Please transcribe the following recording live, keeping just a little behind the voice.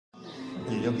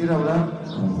que yo quiero hablar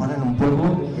con Juan en un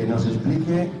pueblo que nos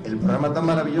explique el programa tan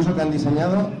maravilloso que han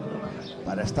diseñado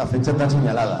para esta fecha tan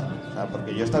señalada. O sea,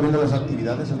 porque yo he estado viendo las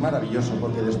actividades, es maravilloso,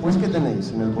 porque después, ¿qué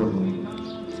tenéis en el pueblo?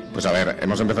 Pues a ver,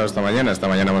 hemos empezado esta mañana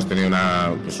hemos tenido un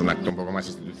acto un poco más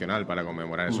institucional para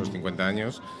conmemorar esos 50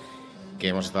 años, que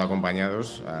hemos estado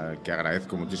acompañados, que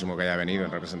agradezco muchísimo que haya venido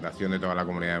en representación de toda la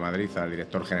Comunidad de Madrid, al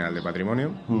director general de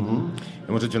Patrimonio.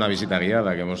 Hemos hecho una visita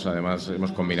guiada que además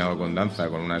hemos combinado con danza,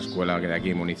 con una escuela que de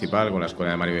aquí municipal, con la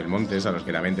escuela de Mario Belmontes, a los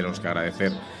que también tenemos que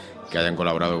agradecer que hayan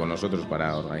colaborado con nosotros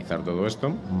para organizar todo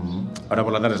esto. Ahora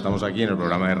por la tarde estamos aquí en el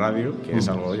programa de radio, que es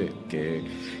algo, oye, que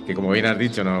como bien has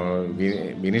dicho,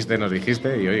 viniste, nos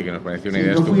dijiste, y oye, que nos pareció una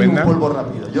idea estupenda. Yo fui un polvo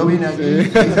rápido, yo vine aquí,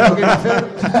 hice lo que iba a hacer,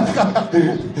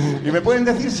 y me pueden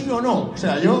decir sí o no, o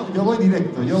sea, yo voy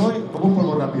directo, yo voy como un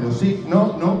polvo rápido, sí,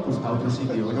 no, pues a otro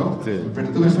sitio, ¿no? Sí. Pero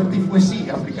tuve suerte y fue sí,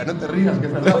 África, no te rías, que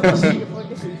es verdad, fue sí.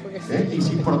 Y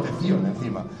sin protección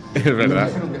encima. Es verdad. Me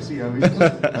dijeron que sí, ¿has visto?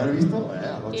 ¿Has visto?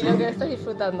 Y lo que estoy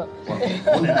disfrutando.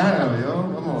 Un enano,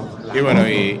 vamos. Y bueno,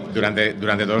 y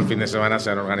durante todo el fin de semana se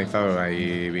han organizado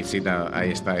ahí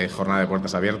está jornada de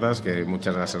puertas abiertas, que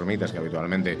muchas de las ermitas que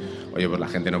habitualmente, oye, pues la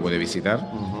gente no puede visitar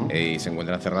y se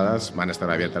encuentran cerradas, van a estar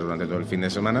abiertas durante todo el fin de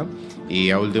semana,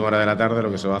 y a última hora de la tarde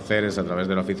lo que se va a hacer es, a través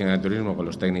de la oficina de turismo, con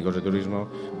los técnicos de turismo,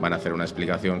 van a hacer una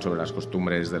explicación sobre las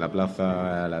costumbres de la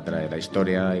plaza, la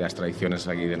historia y las tradiciones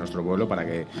aquí de nuestro pueblo, para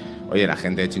que, oye, la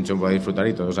gente de Chinchón pueda disfrutar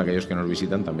y todos aquellos que nos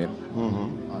visitan también.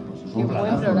 Qué buen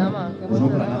programa. Es un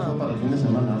planazo para el fin de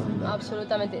semana, África.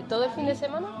 Absolutamente. ¿Todo el fin de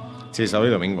semana? Sí, sábado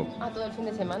y domingo. Todo el fin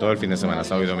de semana. Todo el fin de semana,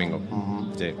 sábado y domingo.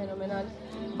 Sí. Fenomenal.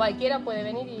 Cualquiera puede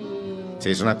venir y...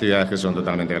 Sí, son actividades que son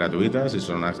totalmente gratuitas y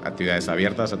son actividades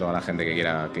abiertas a toda la gente que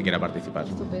quiera participar.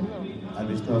 Estupendo. ¿Has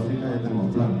visto África? Ya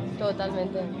tenemos plan.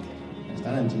 Totalmente.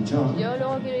 Están en Chinchón. Yo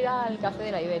luego quiero ir al Café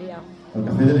de la Iberia. Al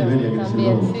Café de la Iberia, que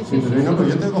también, sí, pero no, pues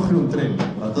yo tengo que coger un tren.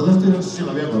 Para todo esto no sé si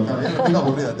lo voy a contar, ya me estoy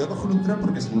aburrida. Tengo que coger un tren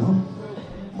porque si no...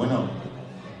 Bueno,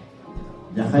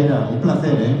 ya Jaira, un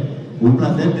placer, ¿eh? Un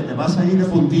placer, que te vas a ir de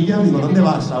puntilla. Digo, ¿dónde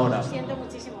vas ahora? Lo siento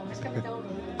muchísimo, es que me tengo que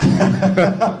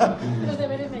ir. Los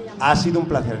deberes me llaman. Ha sido un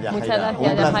placer, ya Muchas Jaira.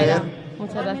 gracias, Un placer. Yajaira.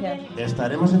 Muchas gracias.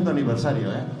 Estaremos en tu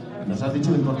aniversario, ¿eh? Nos has dicho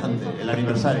lo importante, el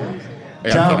aniversario.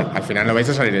 Al final no vais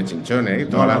a salir de Chinchón, ¿eh?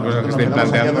 Todas las cosas que estáis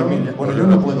planteando. Bueno, yo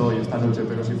no puedo hoy esta noche,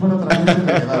 pero si fuera otra noche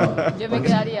me quedaba. Yo me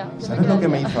quedaría. ¿Sabes lo que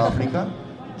me hizo África?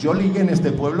 Yo ligué en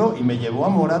este pueblo y me llevó a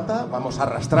Morata, vamos,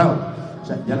 arrastrado. O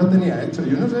sea, ya lo tenía hecho.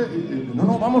 Yo no sé,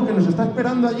 no, vamos, que nos está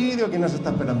esperando allí. Digo, ¿quién nos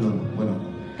está esperando? Bueno.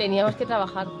 Teníamos que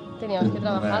trabajar,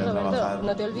 Roberto.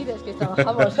 No te olvides que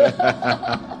trabajamos.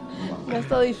 No es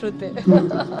todo disfrute.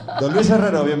 Don Luis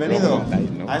Herrero, bienvenido.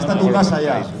 A esta tu casa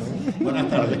ya. Buenas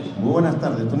tardes. Muy buenas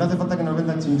tardes. Tú no hace falta que nos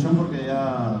venda el Chinchón porque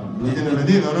ya lo tienes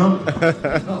vendido, ¿no?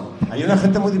 Hay una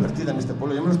gente muy divertida en este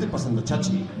pueblo. Yo me lo estoy pasando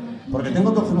chachi. Porque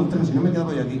tengo que coger un tren, si no me quedo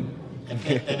hoy aquí. Es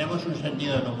que tenemos un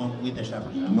sentido de humor muy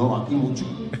desarrollado. No, aquí mucho.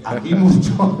 Aquí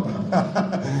mucho.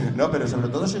 No, pero sobre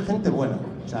todo soy gente buena.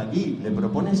 O sea, aquí le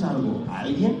propones algo a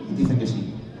alguien y dice que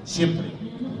sí. Siempre.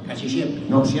 Casi siempre.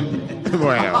 No, siempre.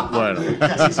 Bueno.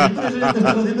 Casi siempre eso ya te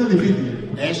está haciendo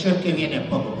difícil. Eso es que viene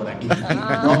poco por aquí.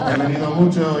 No, he venido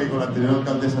mucho y con la anterior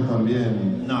alcaldesa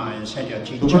también. No, en serio,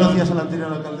 Chinchón. ¿Tú conocías a la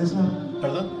anterior alcaldesa?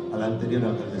 ¿Perdón? A la anterior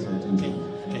alcaldesa de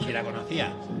Chinchón. Que si la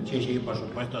conocía. Sí, por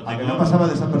supuesto. ¿A que no pasaba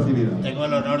desapercibida? Tengo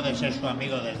el honor de ser su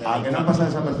amigo desde... ¿A que no pasa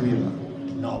desapercibida?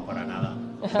 No, para nada.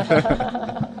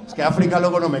 Es que África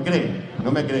luego no me cree.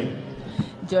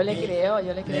 Yo le creo.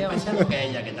 Le pasa lo que a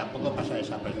ella, que tampoco pasa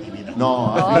desapercibida.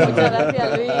 No, muchas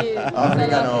gracias, Luis.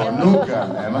 África no, nunca.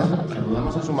 Además,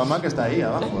 saludamos a su mamá que está ahí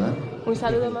abajo, ¿eh? Un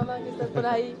saludo, mamá, que estás por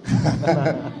ahí.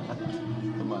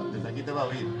 Toma, desde aquí te va a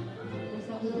oír.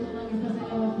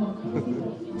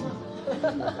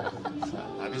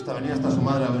 ¿Has visto venir hasta su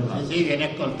madre a verla? Sí, viene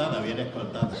escoltada.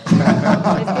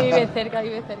 Es que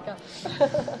vive cerca.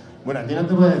 Bueno, a ti no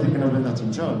te voy a decir que nos vendas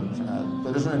Chinchón. O sea, tú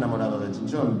eres un enamorado de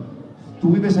Chinchón.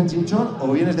 ¿Tú vives en Chinchón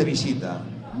o vienes de visita?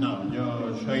 No,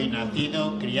 yo soy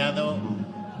nacido, criado,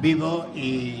 vivo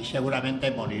y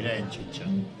seguramente moriré en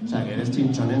Chinchón. O sea, que eres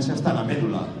chinchonense hasta la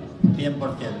médula.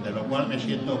 100%, de lo cual me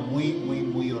siento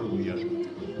muy orgulloso.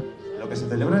 Lo que se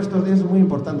celebra estos días es muy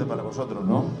importante para vosotros,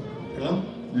 ¿no? ¿Perdón?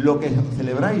 Lo que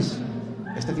celebráis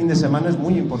este fin de semana es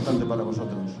muy importante para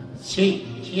vosotros. Sí,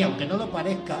 aunque no lo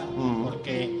parezca,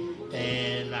 porque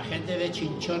la gente de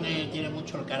Chinchón tiene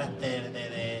mucho el carácter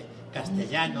de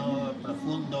castellano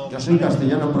profundo. Yo soy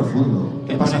castellano profundo.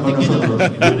 ¿Qué pasa con nosotros?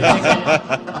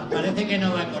 Parece que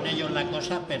no va con ellos la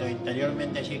cosa, pero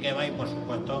interiormente sí que va y por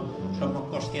supuesto somos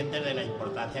conscientes de la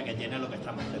importancia que tiene lo que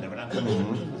estamos celebrando.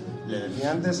 Le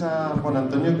decía antes a Juan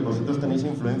Antonio que vosotros tenéis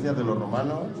influencias de los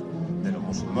romanos, de los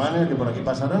musulmanes que por aquí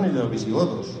pasaron y de los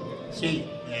visigodos. Sí,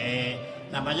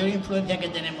 la mayor influencia que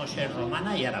tenemos es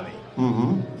romana y árabe.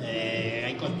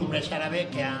 Hay costumbres árabes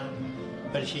que han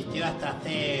persistido hasta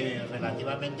hace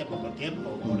relativamente poco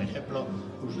tiempo. Por ejemplo,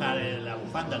 usar la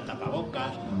bufanda, el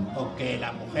tapabocas, o que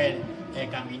la mujer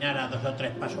caminara 2 o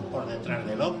 3 pasos por detrás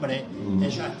del hombre.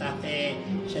 Eso hasta hace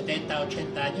 70,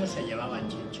 80 años se llevaba en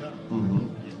Chinchón.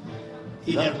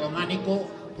 Y del románico,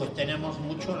 pues tenemos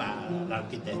mucho la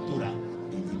arquitectura.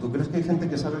 ¿Y tú crees que hay gente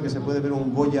que sabe que se puede ver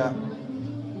un Goya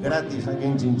gratis aquí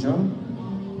en Chinchón?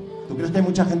 ¿Tú crees que hay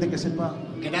mucha gente que sepa?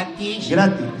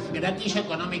 Gratis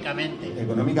económicamente.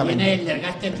 Tiene el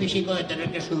desgaste físico de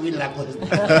tener que subir la cuesta.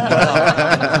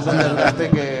 Es un desgaste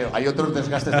que hay otros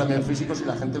desgastes también físicos y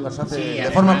la gente los hace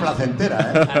de forma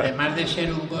placentera, ¿eh? Además de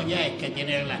ser un Goya, es que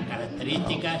tiene las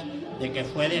características de que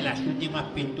fue de las últimas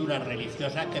pinturas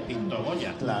religiosas que pintó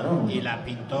Goya. Claro. Y la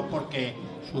pintó porque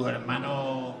su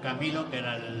hermano Camilo, que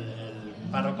era el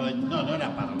párroco de... No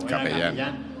era párroco, era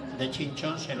capellán de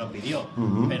Chinchón, se lo pidió.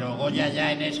 Pero Goya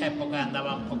ya en esa época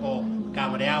andaba un poco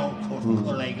cabreado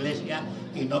con la iglesia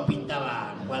y no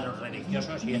pintaba cuadros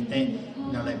religiosos, y este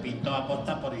no le pintó a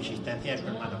posta por insistencia de su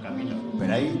hermano Camilo.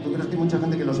 Pero ahí, ¿tú crees que hay mucha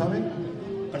gente que lo sabe?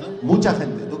 ¿Perdón? Mucha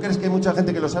gente. ¿Tú crees que hay mucha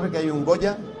gente que lo sabe, que hay un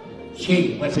Goya?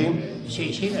 Sí, bueno,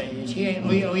 sí.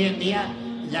 Hoy en día,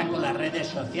 ya con las redes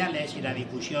sociales y la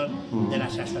difusión de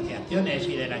las asociaciones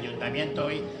y del ayuntamiento,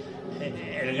 hoy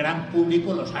el gran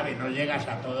público lo sabe. No llegas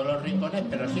a todos los rincones,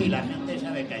 pero sí, la gente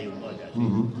sabe que hay un Goya.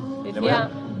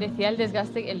 Decía el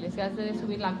desgaste de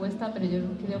subir la cuesta, pero yo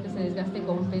creo que ese desgaste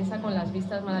compensa con las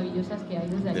vistas maravillosas que hay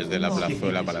desde aquí. Desde la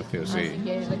plazuela Palacio, sí. Así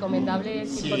que es recomendable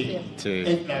 100%.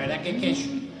 Sí. La verdad que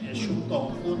es un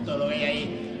conjunto, lo veis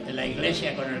ahí en la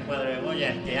iglesia con el cuadro de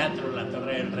Goya, el teatro, la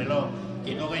torre del reloj,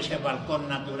 y luego ese balcón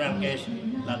natural que es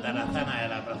la tarazana de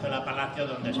la plazuela Palacio,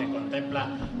 donde se contempla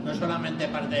no solamente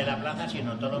parte de la plaza,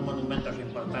 sino todos los monumentos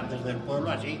importantes del pueblo,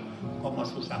 así como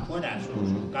sus afueras,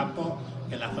 su campo,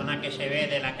 que la zona que se ve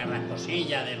de la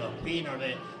Carrascosilla, de los pinos,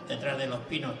 detrás de los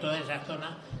pinos, toda esa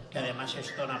zona, que además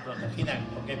es zona protegida,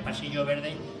 porque es pasillo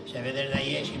verde, se ve desde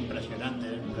ahí, es impresionante,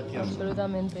 es precioso.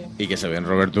 Absolutamente. Y que se ven,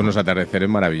 Roberto, unos atardeceres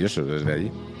maravillosos desde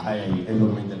allí. Ay, es lo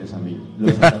que me interesa a mí.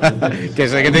 Los atardeceres. que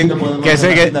sé que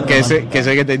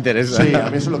te interesa. Sí, a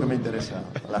mí eso es lo que me interesa.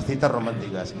 Las citas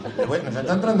románticas. Nos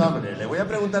está entrando hambre. Le voy a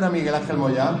preguntar a Miguel Ángel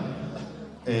Moyá.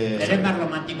 Eres más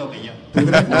romántico que yo. ¿Tú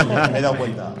crees? No, me he dado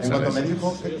cuenta. En cuanto me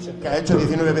dijo que ha hecho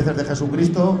 19 veces de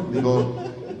Jesucristo, digo,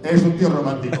 es un tío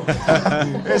romántico.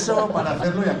 Eso para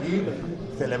hacerlo, y aquí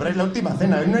celebráis la última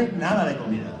cena. Hoy no hay nada de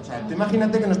comida. O sea, tú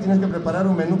imagínate que nos tienes que preparar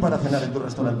un menú para cenar en tu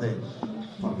restaurante.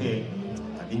 Porque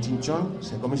aquí en Chinchón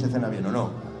se come y se cena bien, ¿o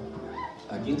no?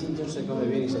 Aquí en Chinchón se come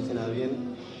bien y se cena bien.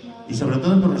 Y sobre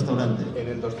todo en tu restaurante. En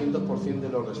el 200% de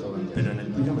los restaurantes. Pero en el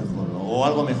tuyo mejor, ¿no? O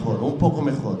algo mejor, o un poco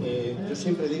mejor. Yo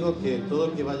siempre digo que todo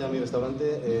el que vaya a mi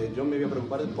restaurante, yo me voy a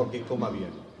preocupar porque coma bien.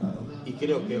 Claro. Y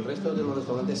creo que el resto de los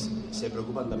restaurantes se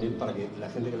preocupan también para que la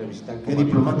gente que le visitan coma Qué bien.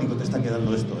 Diplomático te está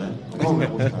quedando esto, ¿eh? ¿Cómo me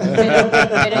gusta?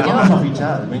 Pero Vamos a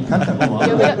fichar, me encanta cómo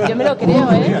hablas. yo me lo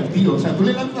creo, ¿eh? Mira, tío, o sea, tú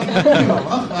le lanzas algo y lo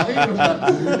baja, ¿eh? O sea,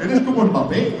 eres como el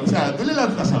papel. O sea, tú le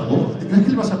lanzas algo, ¿te crees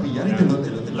que le vas a pillar y te lo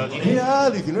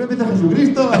mira, 19 veces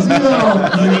Jesucristo, ha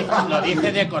sido... Lo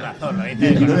dice de corazón, lo dice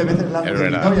 19 veces la han Es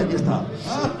criticado y aquí está.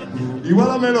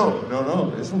 Igualamelo.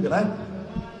 No, es un crack.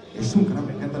 Es un crack,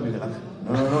 me encanta Miguel Ángel.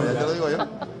 No, ya te lo digo yo.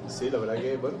 Sí, la verdad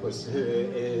que, bueno, pues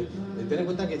ten en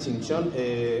cuenta que Chinchón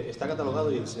está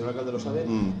catalogado, y el señor alcalde lo sabe,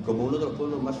 como uno de los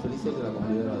pueblos más felices de la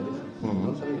Comunidad de Madrid.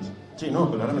 ¿No lo sabéis? Sí,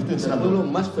 no, pero ahora me estoy Es el enterando.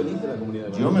 pueblo más feliz de la Comunidad de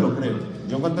Madrid. Yo me lo creo.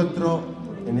 Yo en cuanto entro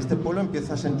en este pueblo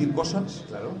empiezo a sentir cosas,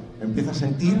 Claro. empiezo a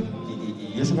sentir,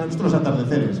 y eso que han visto los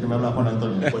atardeceres, que me habla Juan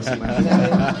Antonio. Pues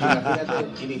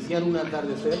imagínate iniciar un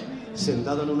atardecer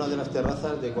sentado en una de las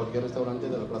terrazas de cualquier restaurante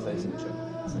de la plaza de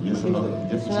Chinchón. Yo eso no, si una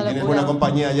tienes locura. buena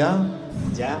compañía ya,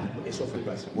 Eso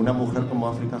flipas. una mujer como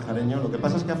África Jareño, lo que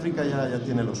pasa es que África ya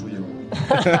tiene lo suyo.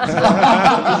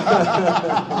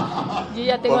 Yo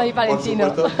ya tengo ahí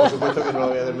palestino. Por supuesto que no lo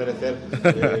voy a desmerecer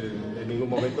en ningún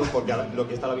momento, porque lo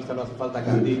que está a la vista no hace falta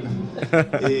candil.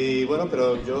 Y bueno,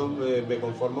 pero yo me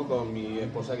conformo con mi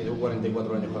esposa, que llevo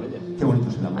 44 años con ella. Qué bonito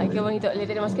es el amor. Ay, qué bonito. Le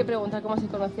tenemos que preguntar cómo se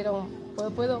conocieron.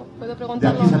 ¿Puedo De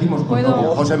preguntarlo? aquí salimos con ¿Puedo?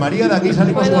 novia. José María, de aquí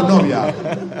salimos ¿Puedo? con novia.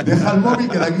 Deja el móvil,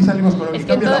 que de aquí salimos con novia. Es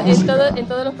que en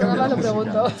todos los programas lo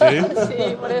pregunto. ¿Sí?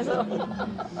 Sí, por eso.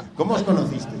 ¿Cómo os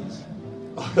conocisteis?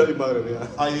 Ay, madre mía.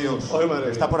 Ay, Dios. Ay, madre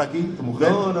mía. ¿Está por aquí tu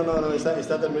mujer? No,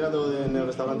 está terminando en el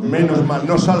restaurante. Menos mal,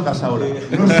 no salgas ahora.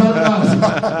 No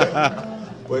salgas.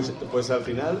 Pues al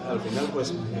final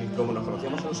pues como nos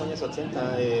conocíamos en los años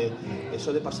 80,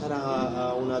 eso de pasar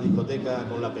a una discoteca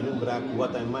con la penumbra,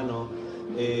 cubata en mano,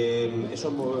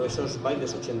 esos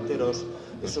bailes ochenteros,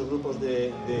 esos grupos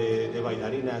de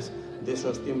bailarinas de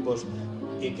esos tiempos,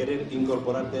 y querer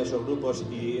incorporarte a esos grupos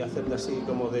y hacerte así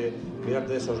como de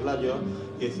mirarte de soslayo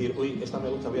y decir, uy, esta me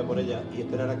gusta, voy a por ella, y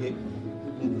esperar a que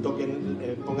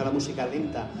toquen, ponga la música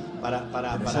lenta para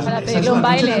pedirle un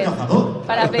baile.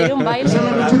 Para pedir un baile.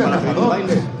 Para pedir un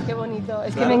baile. Qué bonito,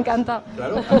 es Claro, que me encanta.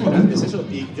 Claro, al final es eso.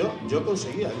 Y yo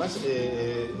conseguí, además,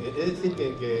 he de decir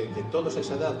que todos a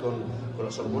esa edad, con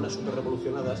las hormonas súper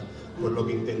revolucionadas, pues lo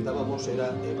que intentábamos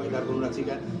era bailar con una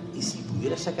chica, y si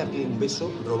pudiera sacarle un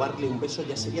beso, robarle un beso,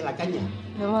 ya sería la caña.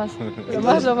 Lo más.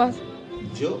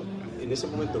 Yo, en ese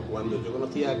momento, cuando yo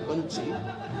conocí a Conchi,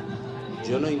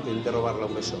 yo no intenté robarle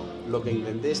un beso, lo que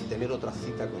intenté es tener otra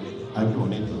cita con ella. Ay, qué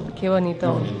bonito. Qué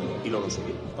bonito. Y lo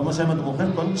conseguí. ¿Cómo se llama tu mujer?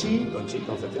 Conchi. Conchi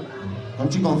Concepción.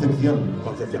 Conchi Concepción.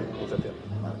 Concepción.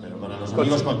 Vale, pero para los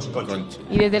amigos Conchi.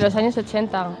 Y desde los años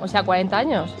 80, o sea, 40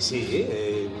 años. Sí.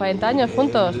 40 años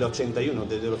juntos. El 81,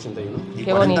 desde el 81. Y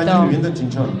Qué 40 bonito. años viviendo en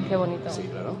Chinchón. Qué bonito. Sí,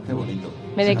 claro. Qué bonito.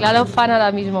 Me declaro fan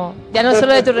ahora mismo. Ya no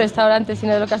solo de tu restaurante,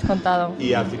 sino de lo que has contado.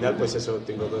 Y al final, pues eso,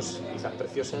 tengo dos hijas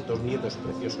preciosas, dos nietos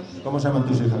preciosos. ¿Cómo se llaman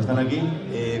tus hijas? ¿Están aquí?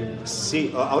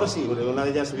 Sí, ahora sí, una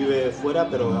de ellas vive fuera,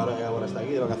 pero ahora está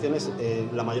aquí de vacaciones.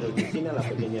 La mayor es Virginia, la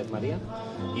pequeña es María,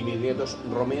 y mis nietos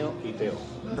Romeo y Teo.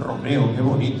 Romeo, qué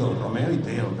bonito. Romeo y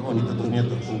Teo, qué bonito tus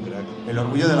nietos. Un crack. El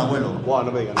orgullo del abuelo. Buah,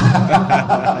 no me digan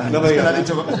nada. No me Es que le digan ha nada.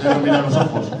 dicho que se le han iluminado los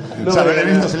ojos. No o sea, me lo he digas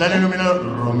visto, nada. se le han iluminado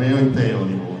Romeo y Teo.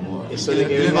 Digo, buah. Eso de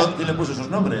que ¿Quién venga- le puso esos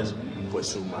nombres? Pues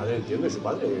su madre, entiendo, y su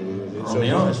padre.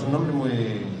 Romeo es un nombre muy...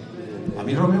 A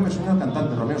mí Romeo me suena al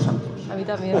cantante, Romeo Santos. A mí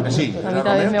también. ¿A que sí? A mí Era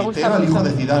también Romeo me y gusta Teo, el hijo mucho.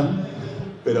 de Zidane.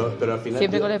 Pero al final...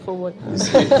 Siempre con el fútbol.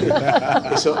 Sí.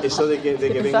 Eso de que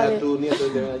venga sale. tu nieto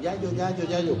y te venga,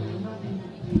 Yayo.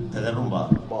 Te derrumba.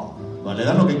 Buah. Vale,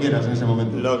 da lo que quieras en ese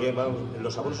momento. Vamos,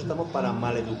 los abuelos estamos para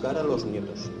maleducar a los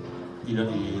nietos. ¿Y tu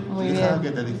Muy hija bien.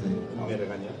 qué te dice? Me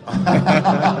regaña.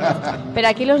 Pero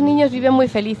aquí los niños viven muy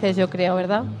felices, yo creo,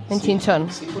 ¿verdad? En Chinchón.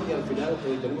 Sí, porque al final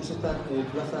tenemos esta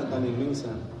plaza tan inmensa,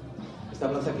 esta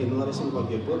plaza que no la ves en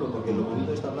cualquier pueblo, porque lo bonito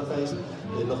de esta plaza es,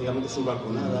 lógicamente, sus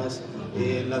balconadas,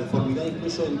 la deformidad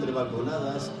incluso entre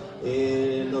balconadas,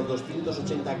 los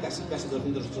 280, casi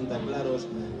 280 claros,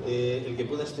 el que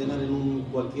puedas cenar en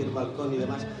cualquier balcón y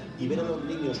demás, y ver a los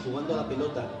niños jugando a la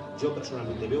pelota. Yo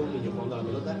personalmente veo a un niño jugando a la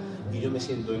pelota y yo me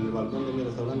siento en el balcón de mi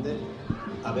restaurante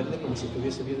a verle como si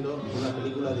estuviese viendo una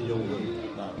película de John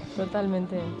Wayne. Claro.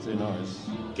 Totalmente. Sí, no, es...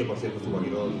 Que por cierto estuvo aquí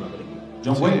en una película.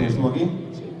 ¿John Wayne estuvo aquí?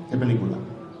 Sí. ¿Qué película?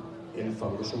 El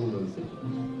fabuloso mundo del cine.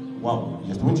 Wow,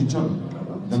 y estuvo en Chinchón.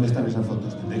 ¿Dónde están esas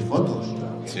fotos? ¿Tenéis fotos?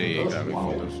 Sí, claro, hay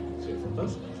fotos. Sí,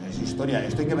 fotos. Es historia,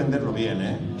 esto hay que venderlo bien,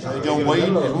 ¿eh? Claro, hay John que Wayne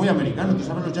venderlo. es muy americano. ¿Tú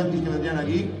sabes los yankees que vendrían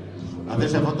aquí a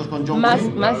hacerse fotos con John Más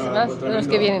Wayne? de los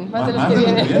que vienen. Más de los Más que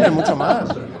de los vienen. mucho más.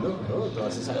 Claro,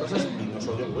 todas esas cosas, y no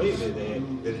solo John Wayne,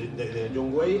 de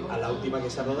John Wayne a la última que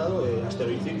se ha rodado,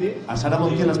 Asteroid City. ¿A Sara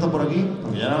Montiel está por aquí?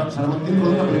 Porque ya Sara Montiel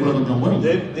rodó una película con John Wayne.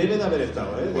 Debe de haber estado,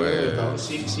 ¿eh? Debe de haber estado.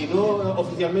 Si no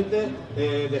oficialmente,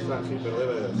 de extranjero, pero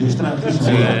debe de haber De estado.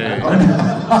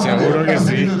 extranjero. Seguro que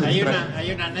sí.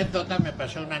 Hay una anécdota, me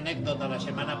pasó una anécdota la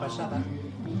semana pasada.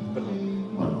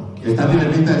 Bueno, esta tiene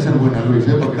pinta de ser buena, Luis,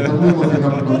 ¿eh? Porque estás muy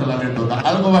emocionado por contar la anécdota.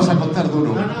 Algo vas a contar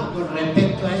duro. No, con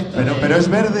respecto a esto. Pero ¿es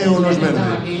verde o no es verde?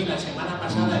 Estaba aquí, la semana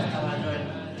pasada estaba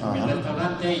yo en mi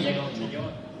restaurante y llega un señor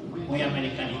muy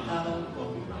americanizado, con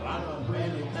una barba, un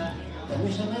pelo y tal. ¿Te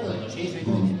Luis Anécdota? Sí, soy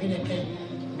yo. Dice, mire, es que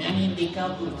me han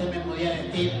indicado que usted me podía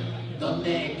decir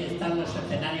dónde están los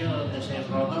escenarios donde se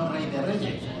rodó Rey de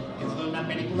Reyes, que fue una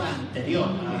película anterior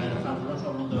al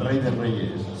fabuloso mundo Rey de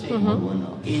Reyes. Sí. Muy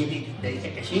bueno. Y le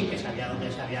dice que sí, que sabía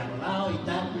dónde se había rodado y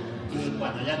tal. Y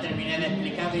cuando ya terminé de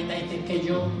explicarle y tal, dice que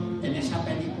yo en esa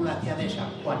película hacía de San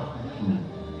Juan.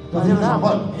 ¿Tú hacías de San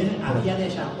Juan? Él hacía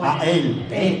de San Juan. Ah, él.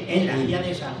 Él hacía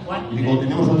de San Juan. Y como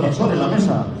tenemos otro actor en la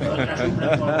mesa.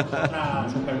 Otra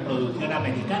superproducción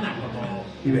americana.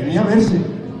 Y venía a verse.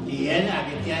 Y él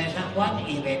hacía de San Juan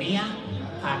y venía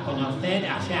a conocer,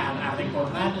 o sea, a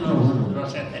recordar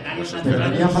los escenarios ¿Pero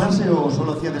naturales. tenía frase o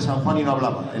solo hacía de San Juan y no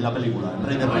hablaba en la película, en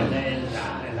Rey de No, Reyes?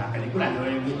 en la película, yo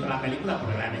he visto la película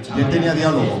porque la han echado. Y él tenía varias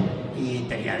diálogo. veces. Y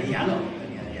tenía diálogo.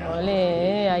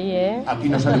 Ole, ahí, Aquí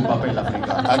no sale un papel,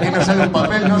 África. Aquí no sale un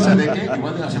papel, no sé de qué,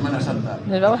 igual de la Semana Santa.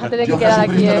 Nos vamos a tener Yo que quedar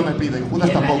aquí, Jesucristo no me pido, y Judas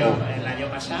Y tampoco. el año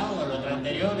pasado, o el otro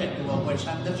anterior, estuvo Wes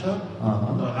Anderson Ajá.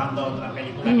 rodando otra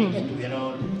película aquí que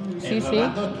estuvieron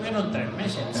rodando estuvieron 3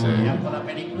 meses, pero ya por la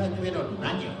película estuvieron 1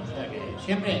 año. O sea que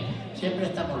siempre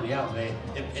estamos liados de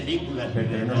películas.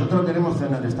 Nosotros queremos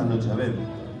cenar esta noche, a ver,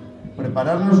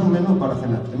 prepararnos un menú para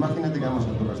cenar. Imagínate que vamos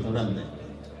a tu restaurante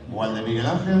o al de Miguel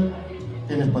Ángel,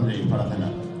 ¿qué nos pondréis para cenar?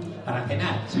 ¿Para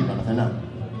cenar? Sí, para cenar.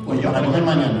 Pues para comer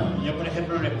mañana. Yo, por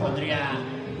ejemplo, les pondría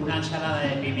una ensalada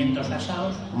de pimientos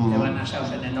asados, que van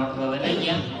asados en el horno de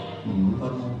leña,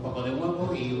 con un poco de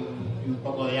huevo y un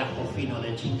poco de ajo fino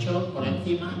de chinchón por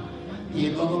encima, y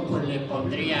luego pues le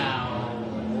pondría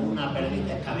una perdiz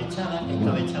escabechada, que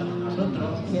escabechamos nosotros.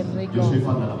 Qué rico. Yo soy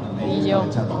fan de la perdiz. Y yo.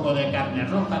 Un poco de carne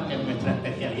roja, que es nuestra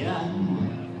especialidad,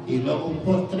 y luego un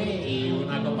postre y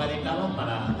una copa de cava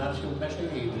para darse un beso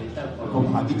y brindar por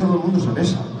Como aquí todo el mundo se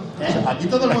besa. O sea, aquí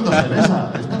todo el mundo se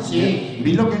besa. Sí.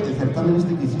 Vi lo que el certamen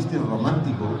este que hiciste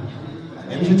romántico.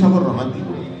 Habéis hecho algo romántico.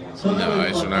 Todo lo No,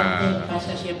 es importante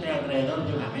pasa siempre alrededor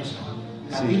de una mesa.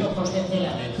 Camilo José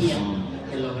Cela decía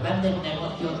que los grandes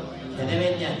negocios se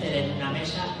deben de hacer en una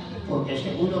mesa porque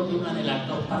seguro que una de las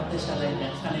dos partes sale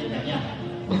engañada.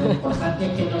 Lo importante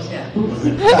es que no seas tú.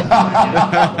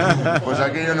 Pues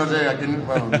aquí yo no sé,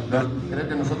 creo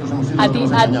que nosotros hemos sido los que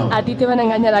hemos engañado. A ti te van a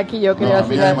engañar aquí, yo creo, No, al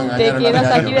final. Te quedas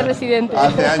hace aquí de residente.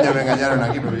 Hace años me engañaron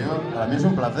aquí, pero para mí es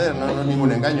un placer, no es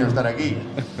ningún engaño estar aquí.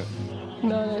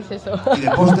 No es eso. ¿Y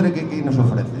de postre qué nos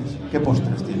ofreces? ¿Qué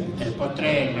postres tienes? El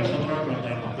postre nosotros lo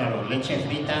tenemos, claro, leche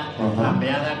frita,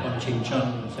 flambeada con chinchón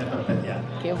cerdo especial.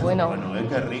 Qué bueno. Bueno,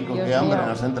 qué rico, Dios qué hambre mío.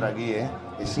 nos entra aquí,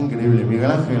 Es increíble.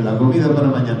 Miguel Ángel, la comida para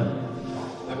mañana.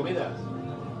 ¿La comida?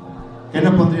 ¿Qué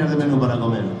nos pondrías de menú para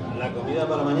comer? La comida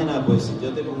para mañana, pues yo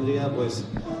te pondría, pues,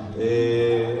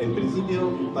 en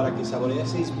principio, para que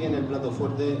saboreaseis bien el plato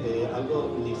fuerte,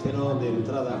 algo ligero de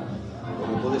entrada,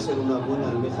 como puede ser una buena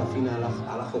almeja fina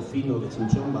al ajo fino de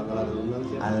Chinchón, valga la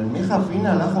redundancia. Almeja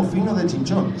fina al ajo fino de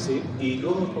Chinchón. Sí, y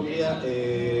luego os pondría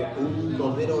un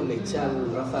cordero lechal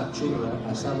raza churra,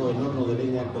 asado en horno de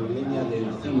leña con leña de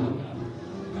encino,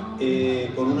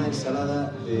 con una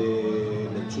ensalada de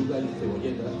lechuga y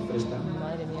cebolleta fresca.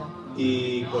 Madre mía.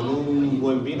 Y con un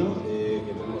buen vino, que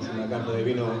tenemos una carta de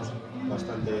vinos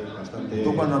bastante...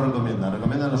 ¿Tú cuál nos recomiendas?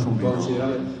 Recomiéndanos un vino.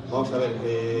 Considerable. Vamos a ver,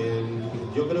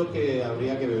 yo creo que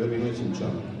habría que beber vino de Chinchón.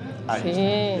 Ahí Sí.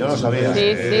 está. Yo lo sabía.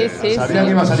 Sí, Sabía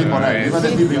que iba a salir por ahí. No iba a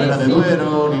decir Ribera de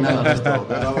Duero ni nada de esto.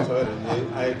 Pero vamos a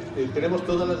ver, tenemos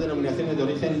todas las denominaciones de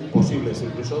origen posibles,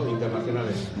 incluso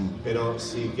internacionales. Pero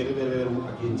si quieres beber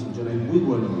aquí en Chinchón hay muy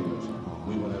buenos vinos,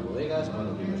 muy buenas bodegas,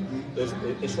 buenos vinos. Entonces,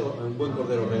 eso, un buen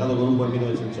cordero regado con un buen vino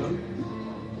de Chinchón,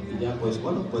 ya pues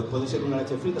bueno, pues puede ser una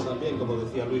leche frita también, como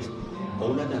decía Luis, o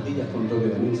unas natillas con toque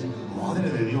de anís. Madre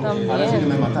de Dios, También. ahora sí que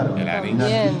me mataron. El anís.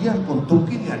 Natillas con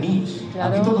toque de anís.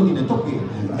 Claro. Aquí todo tiene toque.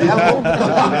 ¿De algo?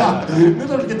 No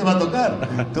sabes qué te va a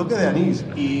tocar. Toque de anís.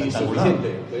 Y Espectacular.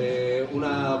 suficiente,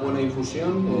 una buena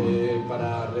infusión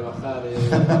para rebajar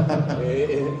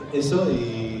eso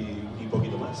y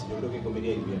poquito más. Yo creo que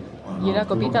comeríais bien. Y una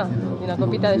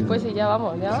copita después y ya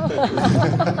vamos, ya.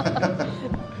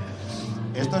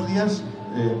 Estos días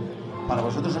para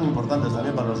vosotros son importantes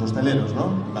también, para los hosteleros,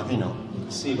 ¿no? Imagino.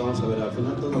 Sí, vamos a ver, al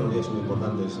final todos los días son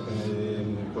importantes.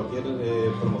 Cualquier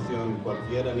promoción,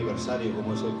 cualquier aniversario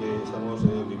como es el que estamos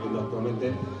viviendo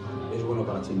actualmente es bueno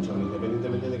para Chinchón,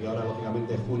 independientemente de que ahora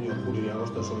lógicamente junio, julio y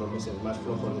agosto son los meses más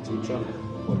flojos de Chinchón,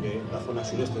 porque la zona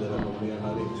sureste de la Comunidad de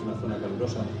Madrid es una zona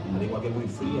calurosa, al igual que muy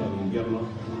fría en invierno,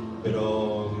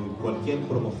 pero cualquier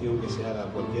promoción que se haga,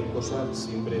 cualquier cosa,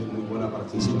 siempre es muy buena para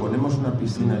Chinchón. Y si ponemos una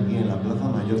piscina aquí en la Plaza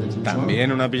Mayor de Chinchón...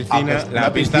 También una piscina,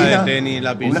 la pista de tenis,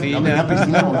 la piscina... Una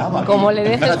piscina volaba. Como le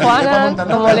dejes, Juana,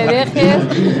 como le dejes...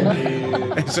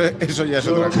 Eso ya es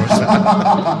otra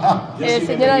cosa.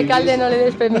 Señor alcalde, no le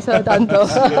des permiso de tanto.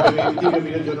 Si me permitís mi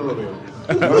opinión, yo no lo veo.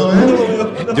 ¿No lo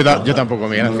ves? Yo tampoco,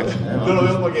 Miguel Ángel. No lo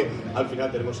veo porque al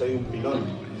final tenemos ahí un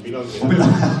pilón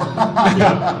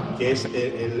que es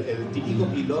el típico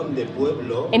pilón de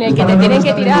pueblo En el que te tienen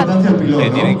que tirar.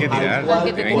 Te tienen que al tirar, cual,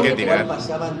 te tienen por que el tirar. cual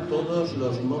pasaban todos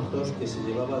los mozos que se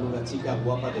llevaban una chica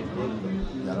guapa de pueblo.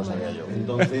 Ya lo sabía yo.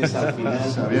 Entonces al final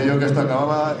Sabía yo que esto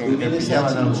acababa tú en que vienes a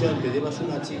pillaban algo. Chinchón, te llevas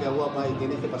una chica guapa y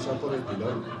tienes que pasar por el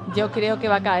pilón. Yo creo que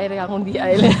va a caer algún día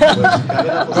él. Pues, cabe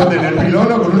la ¿Con el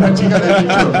pilón o con una chica de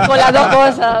Chinchón? Con las dos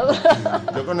cosas.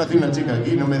 Yo conocí una chica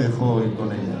aquí y no me dejó ir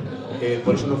con ella.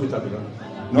 por eso no fuiste al pilón.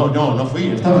 No fui,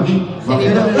 estaba aquí. Se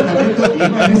libró. Bajé del medicamento y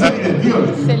iba en esa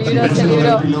dirección. Se libró, Si se no sé lo libró.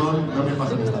 del pilón, no me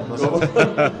pasan estas cosas.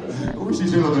 Uy, sí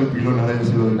sé lo del pilón, ahora ya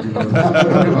sé lo del pilón.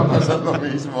 Pero me va a pasar lo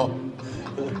mismo.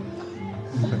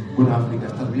 Bueno, África,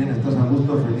 ¿estás bien? ¿Estás a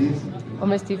gusto, feliz?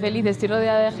 Hombre, estoy feliz, estoy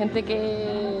rodeada de gente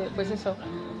que, pues eso,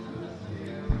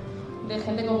 de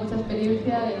gente con mucha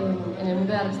experiencia en el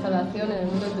mundo de la restauración, en el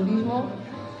mundo del turismo,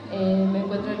 Me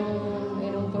encuentro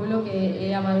en un pueblo que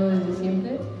he amado desde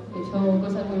siempre. He hecho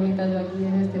cosas muy bonitas yo aquí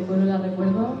en este pueblo, las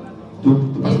recuerdo.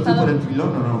 ¿Tú pasaste por el filón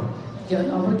o no? Yo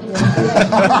no, porque yo no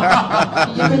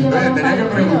estoy. Yo me llevaron Tenía que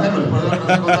preguntarlo, después de la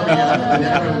cosa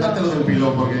tenía que preguntarte lo del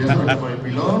pilón, porque yo sabía que por el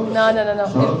pilón no.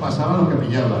 solo pasaban los que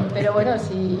pillaban. Pero bueno,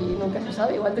 si nunca se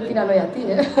sabe, igual te tiran hoy a ti,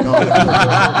 ¿eh?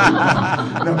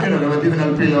 No quiero que me tiren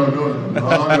al pilón,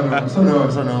 no, eso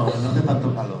no hace tanto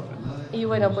palo. Y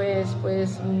bueno, pues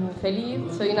feliz,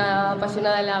 soy una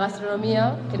apasionada de la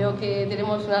gastronomía, creo que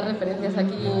tenemos unas referencias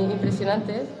aquí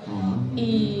impresionantes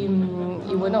y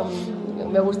bueno,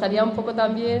 me gustaría un poco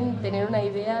también tener una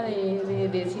idea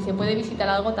de si se puede visitar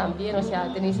algo también, o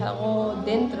sea, tenéis algo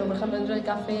dentro, por ejemplo, dentro del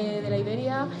Café de la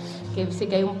Iberia, que sé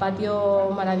que hay un patio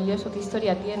maravilloso, ¿qué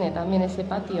historia tiene también ese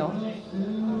patio?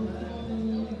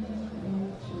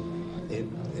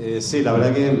 Sí, la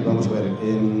verdad que, vamos a ver,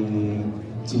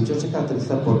 Chinchón se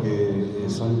caracteriza porque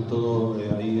son todo,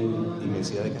 hay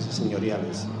inmensidad de casas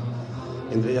señoriales.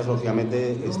 Entre ellas,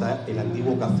 lógicamente, está el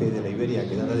antiguo Café de la Iberia,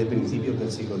 que data de principios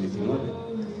del siglo XIX.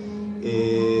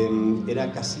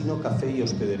 Era casino, café y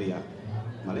hospedería,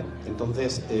 ¿vale?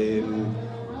 Entonces,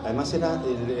 además era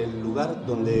el lugar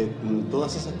donde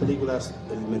todas esas películas,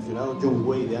 el mencionado John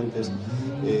Wayne de antes,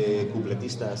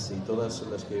 cupletistas y todas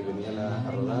las que venían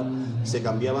a rodar, se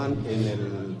cambiaban en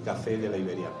el Café de la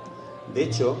Iberia. De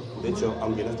hecho,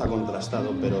 aunque no está contrastado,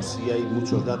 pero sí hay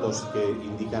muchos datos que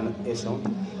indican eso.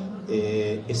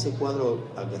 Ese cuadro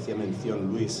al que hacía mención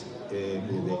Luis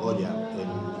de Goya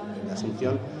en la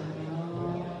Asunción,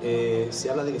 se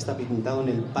habla de que está pintado en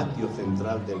el patio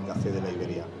central del Café de la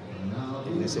Iberia,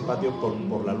 en ese patio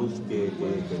por la luz que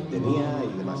tenía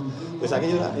y demás. Pues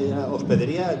aquello era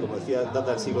hospedería, como decía,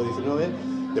 data del siglo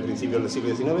XIX, de principios del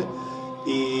siglo XIX,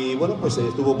 y bueno, pues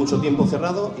estuvo mucho tiempo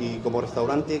cerrado y como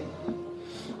restaurante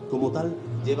como tal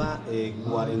lleva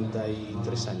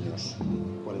 43 años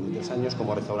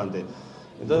como restaurante.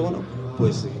 Entonces, bueno,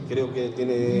 pues creo que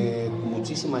tiene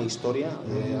muchísima historia,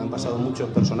 han pasado muchos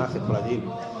personajes por allí,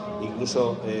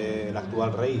 incluso el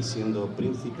actual rey siendo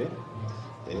príncipe,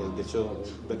 de hecho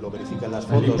lo verifican las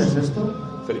fotos. ¿Felipe VI?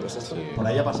 Felipe VI. Sí. ¿Por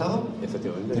ahí ha pasado?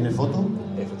 Efectivamente. ¿Tiene foto?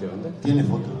 Efectivamente. ¿Tiene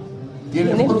foto?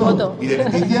 ¿Tiene foto? ¿Y de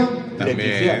Leticia?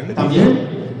 También. ¿También?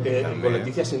 Con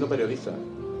Leticia siendo periodista.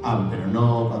 Ah, pero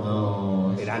no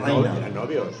cuando... Eran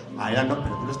novios. Pero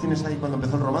tú los tienes ahí cuando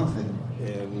empezó el romance.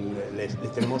 Les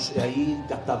tenemos ahí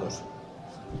captados.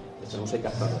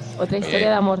 Otra historia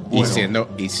de amor. Y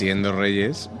siendo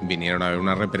reyes, vinieron a ver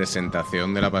una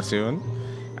representación de la Pasión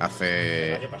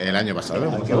hace el año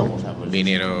pasado.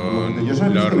 Vinieron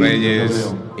los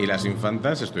reyes y las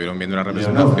infantas, estuvieron viendo la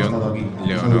representación.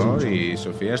 Leonor y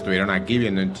Sofía estuvieron aquí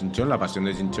viendo en Chinchón la Pasión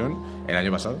de Chinchón el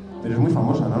año pasado. Pero es muy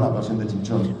famosa, ¿no? La Pasión de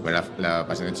Chinchón. Bueno, la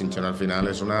Pasión de Chinchón al final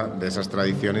es una de esas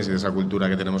tradiciones y de esa cultura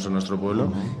que tenemos en nuestro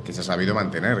pueblo que se ha sabido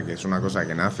mantener, que es una cosa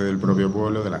que nace del propio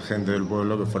pueblo, de la gente del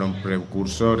pueblo, que fueron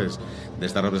precursores de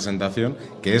esta representación,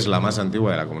 que es la más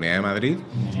antigua de la Comunidad de Madrid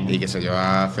y que se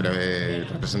lleva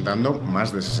representando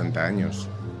más de 60 años.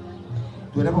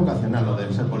 Tú eres vocacional, lo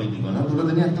de ser político, ¿no? Tú lo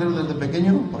tenías claro desde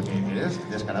pequeño, porque eres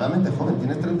descaradamente joven,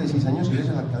 tienes 36 años y eres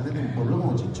el alcalde de un pueblo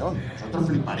como Chinchón. Vosotros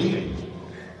fliparíais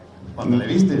cuando le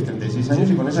viste 36 años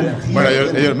y con esa energía. Bueno,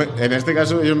 en este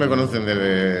caso ellos me conocen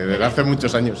desde hace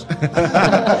muchos años.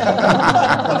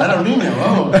 Cuando era un niño,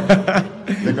 vamos.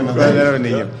 Cuando era un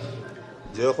niño.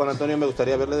 Yo, Juan Antonio, me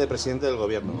gustaría verle de presidente del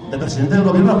gobierno. ¿De presidente del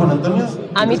gobierno, Juan Antonio?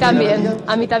 A mí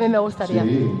también me gustaría.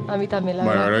 Sí. A mí también, la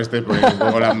verdad. Bueno, ahora estoy poniendo un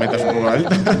poco las metas un poco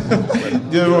altas.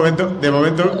 Yo de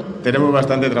momento tenemos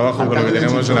bastante trabajo con lo que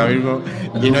tenemos ahora mismo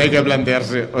y no hay que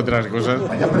plantearse otras cosas.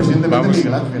 Vaya presidente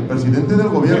Miguel Ángel, presidente del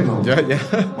gobierno. Ya.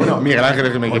 Bueno, Miguel Ángel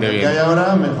es que me quiere bien. Que hay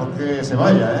ahora, mejor que se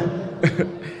vaya,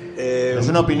 es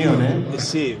una opinión,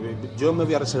 Sí, yo me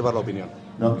voy a reservar la opinión.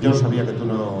 No, yo sabía que tú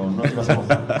no te ibas a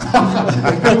mojar.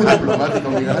 Es muy diplomático,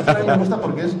 Miguel Ángel. A mí me gusta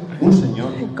porque es un señor.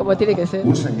 Como tiene que ser.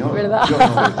 Un señor. ¿Verdad?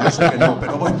 Yo sé que no,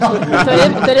 pero bueno.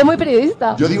 Tú eres muy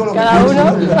periodista. Yo digo lo cada que uno.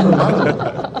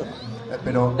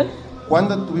 Pero,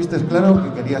 ¿cuándo tuviste claro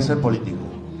que querías ser político?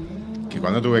 Que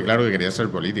cuando tuve claro que quería ser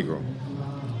político.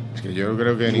 Es que yo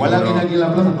creo que igual alguien aquí en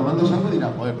la plaza tomando algo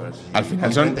dirá, joder, pues... Al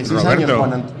final son, Roberto,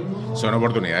 son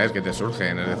oportunidades que te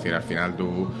surgen, es decir, al final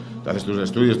tú haces tus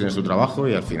estudios, tienes tu trabajo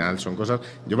y al final son cosas...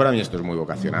 Yo para mí esto es muy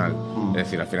vocacional, es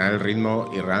decir, al final el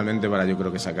ritmo y realmente para yo creo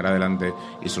que sacar adelante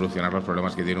y solucionar los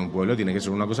problemas que tiene un pueblo tiene que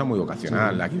ser una cosa muy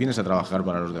vocacional. Sí. Aquí vienes a trabajar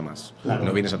para los demás, claro.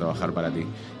 No vienes a trabajar para ti.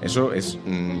 Eso es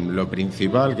lo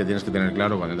principal que tienes que tener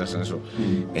claro cuando estás en eso.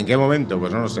 ¿En qué momento?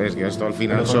 Pues no lo sé, es que esto al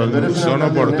final son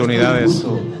oportunidades...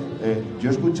 yo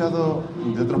he escuchado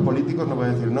de otros políticos, no voy a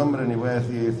decir nombres, ni voy a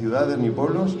decir ciudades, ni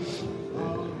pueblos,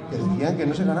 que decían que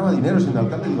no se ganaba dinero siendo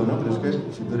alcalde. Digo, no, pero es que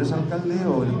si tú eres alcalde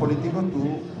o eres político, tú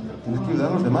tienes que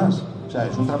ayudar a los demás. O sea,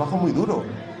 es un trabajo muy duro.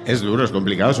 Es duro, es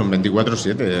complicado, son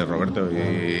 24/7, Roberto,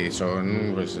 y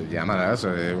son pues llamadas,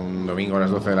 un domingo a las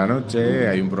 12 de la noche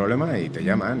hay un problema y te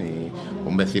llaman, y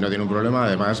un vecino tiene un problema,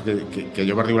 además que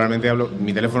yo particularmente hablo,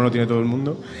 mi teléfono lo tiene todo el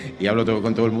mundo y hablo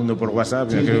con todo el mundo por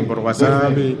WhatsApp, por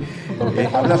WhatsApp porque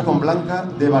hablas con Blanca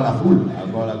de Balazul,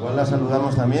 a la cual la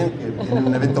saludamos también, que tiene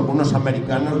un evento con unos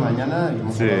americanos mañana y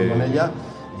hemos hablado con ella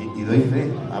y doy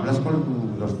fe, hablas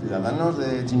con los ciudadanos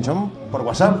de Chinchón por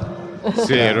WhatsApp.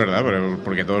 Sí, es verdad,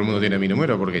 porque todo el mundo tiene mi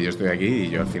número, porque yo estoy aquí y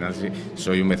yo al final sí,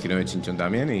 soy un vecino de Chinchón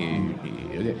también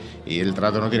oye, y el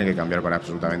trato no tiene que cambiar para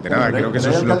absolutamente nada. Creo que eso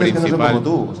es lo principal. Que no son como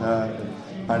tú, o sea,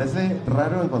 parece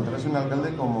raro encontrarse un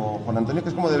alcalde como Juan Antonio, que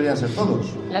es como deberían ser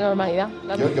todos. La normalidad.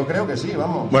 Yo creo que sí,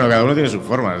 vamos. Bueno, cada uno tiene sus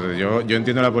formas. Yo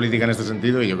entiendo la política en este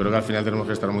sentido y yo creo que al final tenemos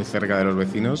que estar muy cerca de los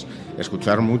vecinos,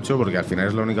 escuchar mucho, porque al final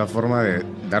es la única forma de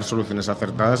dar soluciones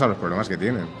acertadas a los problemas que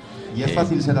tienen. ¿Y es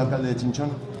fácil ser alcalde de Chinchón?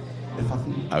 ¿Es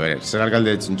fácil? A ver, ser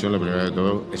alcalde de Chinchón, lo primero de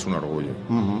todo, es un orgullo.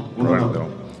 Roberto,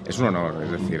 es un honor,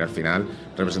 es decir, al final,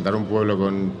 representar un pueblo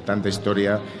con tanta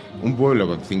historia, un pueblo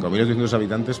con 5.800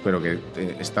 habitantes, pero que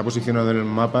está posicionado en el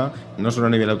mapa, no solo a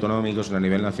nivel autonómico, sino a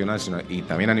nivel nacional, y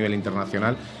también a nivel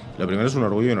internacional, lo primero es un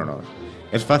orgullo y un honor.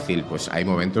 ¿Es fácil? Pues hay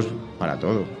momentos para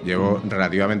todo. Llevo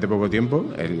relativamente poco tiempo,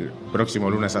 el próximo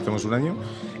lunes hacemos un año,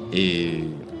 y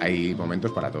hay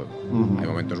momentos para todo. Hay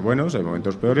momentos buenos, hay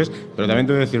momentos peores, pero también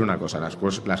te voy a decir una cosa, las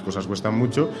cosas cuestan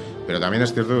mucho, pero también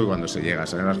es cierto que cuando se llega,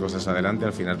 salen las cosas adelante,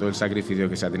 al final todo el sacrificio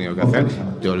que se ha tenido que hacer,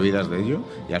 te olvidas de ello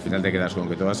y al final te quedas con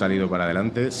que todo ha salido para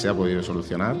adelante, se ha podido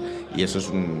solucionar y eso es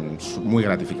muy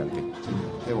gratificante. Sí,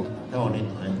 qué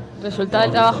bonito, Resultado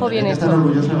del trabajo bien hecho. Estar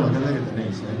orgulloso del alcalde que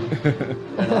tenéis,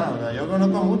 ¿verdad? Yo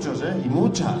conozco muchos, y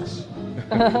muchas.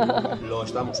 Lo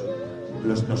estamos.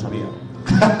 Lo sabía.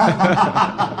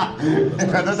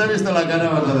 Cuando te he visto la cara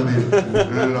vas a decir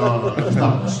lo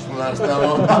estamos.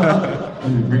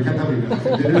 Me encanta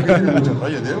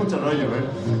tiene mucho rollo,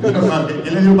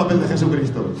 ¿Quién le dio un papel de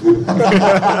Jesucristo?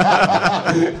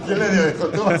 ¿Quién le dio esto?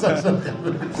 Tú vas a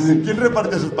 ¿Quién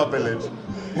reparte esos papeles?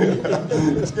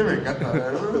 Es que me encanta,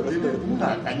 tiene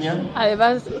una caña.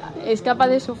 Además, es capaz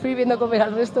de sufrir viendo comer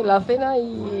al resto en la cena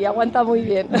y aguanta muy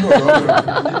bien. No,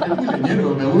 es muy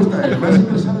leñero, me gusta. Además,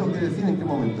 siempre sabe lo que decir en qué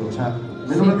momento. O sea,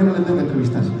 menos mal que no le tengo que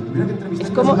entrevistar. Si tuviera que entrevistar,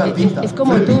 es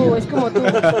como tú.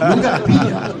 Nunca le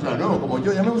pillas. O sea, no, como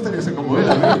yo, ya me gustaría ser como él.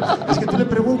 A mí. Es que tú le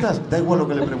preguntas, da igual lo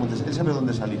que le preguntes, él sabe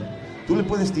dónde salir. Tú le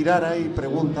puedes tirar ahí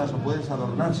preguntas o puedes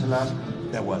adornárselas,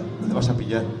 da igual, no te vas a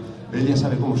pillar. Él ya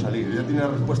sabe cómo salir, ya tiene la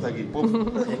respuesta aquí.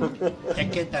 Es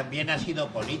que también ha sido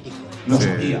político. Lo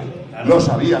sabía, claro. Lo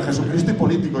sabía, Jesucristo y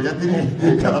político, ya tiene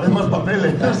cada vez más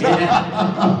papeles.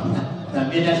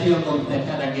 También ha sido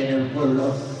concejal aquí en el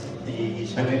pueblo y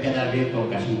sabe quedar bien con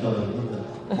casi todo el mundo.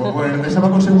 Pues bueno, ¿esa va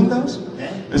con segundas?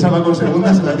 Esa va con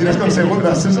segundas, se la tiras con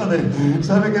segundas. Esa de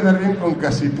sabe quedar bien con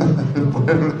casi todo el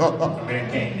pueblo. Hombre,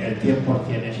 que el 100%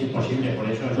 es imposible,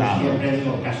 por eso siempre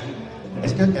digo casi.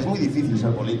 Es que es muy difícil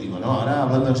ser político, ¿no? Ahora,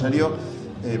 hablando en serio,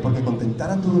 porque contentar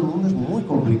a todo el mundo es muy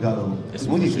complicado. Es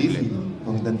muy difícil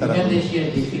contentar a todo el mundo. Fíjate si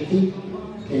es difícil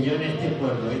que yo en este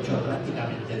pueblo he hecho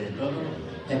prácticamente de todo.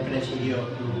 He presidido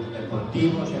clubes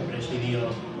deportivos, he presidido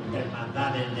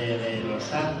hermandades de los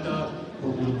santos,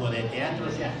 un grupo de teatro,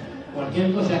 o sea,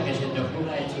 cualquier cosa que se te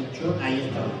ocurra de Chinchón, ahí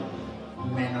está uno.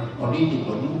 Menos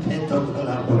político, nunca he tocado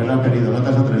la política. Porque no has querido, no te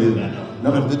has atrevido. No,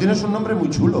 pero tú tienes un nombre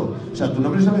muy chulo. O sea, tu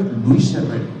nombre es Luis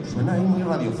Herrero. Suena ahí muy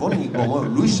radiofónico, como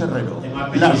Luis Herrero.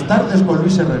 Las tardes con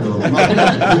Luis Herrero.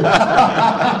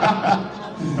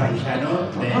 Paisano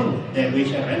de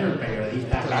Luis Herrero, el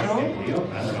periodista. Claro. Que murió,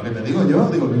 claro. Lo que te digo yo,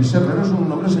 Luis Herrero es un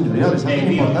nombre señorial, es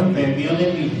algo importante. Bebió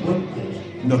de mis fuentes.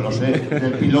 No lo sé,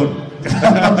 del pilón.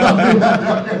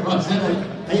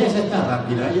 Ella se está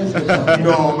rápida,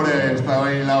 No, hombre, estaba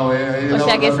ahí la O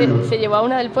sea que se llevó a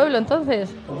una del pueblo entonces.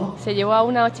 ¿Cómo? ¿Se llevó a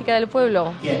una chica del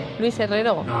pueblo? ¿Quién? Luis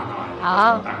Herrero. No,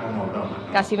 Ah, como broma.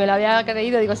 ¿No? casi me lo había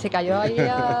creído, digo, se cayó ahí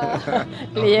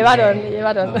Le llevaron. No,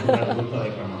 tuve el gusto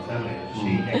de conocerle.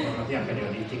 Sí, le conocía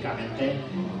periodísticamente,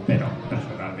 pero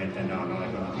personalmente no le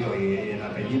conoció. Y el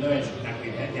apellido es una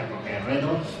coincidencia, porque Herrero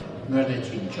no es de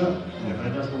Chinchón.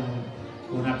 Herrero es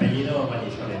un apellido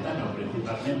vallisoletano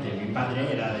principalmente. Mi padre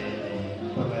era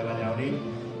del pueblo de Valladolid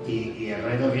y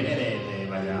Herrero viene de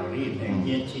Valladolid.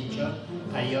 Aquí en Chinchón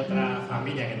hay otra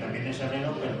familia que también es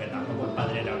Herrero, pero que tampoco el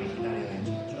padre era originario de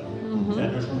Chinchón. O sea,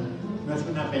 no es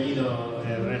un apellido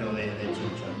Herrero de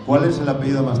Chinchón. ¿Cuál es el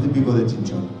apellido más típico de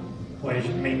Chinchón? Pues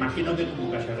me imagino que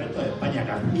como casi el resto de España,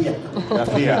 García.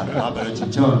 García, pero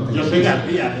Chinchón. Yo soy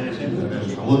García, debe ser.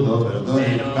 segundo, pero todo.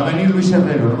 Va a venir Luis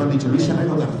Herrero, no me han dicho Luis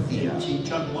Herrero García.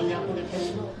 Chinchón Moya, por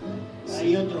ejemplo,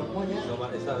 hay otros Moya.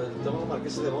 Estamos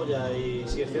marqueses de Moya y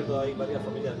sí es cierto, hay varias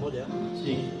familias Moya.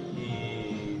 Sí.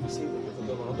 Y sí,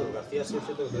 junto con otros. García sí es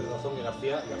cierto que tiene razón, que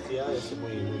García es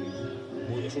muy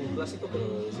es un clásico, pero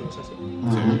sí es así.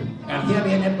 Sí. García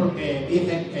viene porque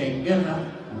dicen que en guerra,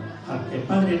 al que el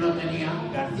padre no tenía,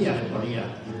 García le ponía.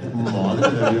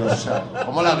 Madre de Dios,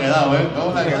 ¿cómo le ha quedado,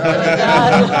 ¿Cómo le ha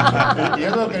quedado? Y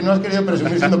eso que no has querido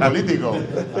presumir siendo político.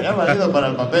 Me ha valido para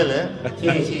el papel, Sí,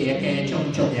 es que he hecho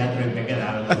mucho teatro y me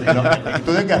queda algo. ¿Y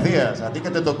tú de qué hacías? ¿A ti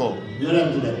qué te tocó? Yo era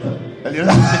el director. ¿El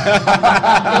director?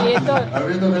 Director. ¿Has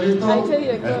visto que listo? Ha hecho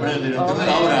director. El director de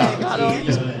la obra. Claro.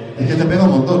 Es que te pega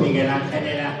un montón. Miguel Ángel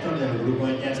era actor del grupo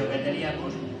de teatro que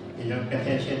teníamos, y yo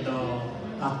empecé siendo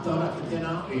actor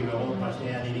aficionado y luego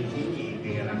pasé a dirigir y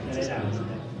Miguel Ángel era actor.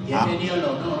 Y he tenido el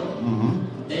honor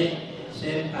de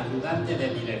ser ayudante de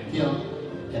dirección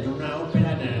en una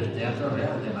ópera en el Teatro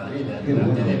Real de Madrid,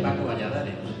 delante de Paco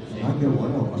Valladares. Sí. Ah, qué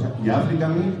bueno. O sea, ¿y a África a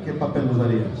mí qué papel nos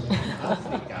darías?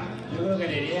 África, yo creo que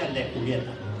le iría el de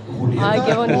Julieta. Julieta. Ay,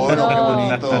 qué bonito. Bueno, qué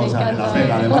bonito. Me O sea, encanta. la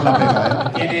pega, además la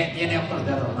pega, Tiene ojos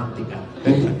de romántica.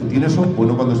 Tienes ojos,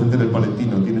 bueno, cuando se entere el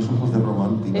palentino, tienes ojos de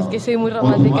romántica. Es que soy muy O tu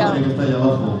romántica. madre que está ahí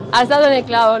abajo. Has dado en el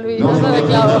clavo, Luis, No, has dado en el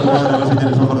clavo. no sé si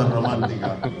tienes ojos de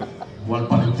romántica. O al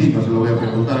palentino se lo voy a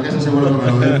preguntar, que ese seguro que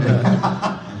me lo dice.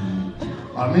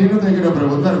 A mí no te quiero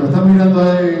preguntar, me estás mirando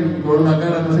ahí con una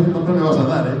cara, no sé qué papel me vas a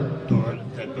dar,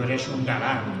 Tú eres un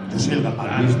galán. Yo soy el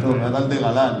galán, listo, me da el de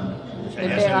galán.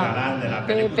 Serías el galán de la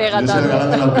Te película. pega Yo soy el tanto.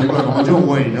 galán de la película, como John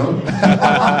Wayne, ¿no?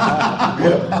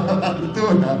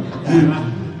 Altura. Además,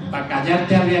 para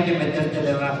callarte habría que meterte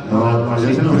de brazo. No, yo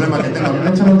ese es el problema que tengo. A mí me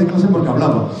echaron de clase porque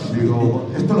hablaba.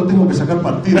 Digo, esto lo tengo que sacar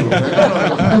partido. Pero claro,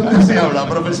 ¿dónde se habla?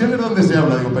 Profesiones donde se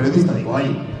habla. Digo, periodista, digo,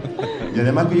 ahí. Y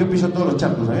además que yo piso todos los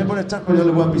charcos. A mí me pones charcos, yo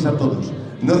le voy a pisar todos.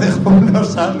 No dejo uno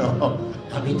sano.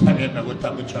 A mí también me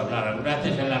gusta mucho hablar. Algunas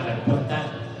veces en las respuestas,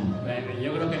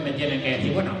 yo creo que me tienen que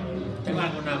decir, bueno, tengo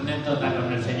alguna anécdota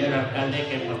con el señor alcalde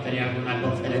que hemos tenido alguna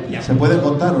conferencia. ¿Se puede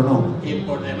contar o no? Y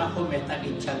por debajo me están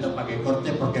hinchando para que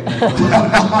corte porque me Es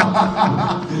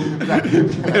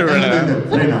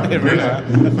verdad.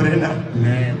 Frena.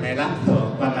 me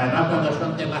lanzo. Además, cuando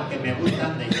son temas que me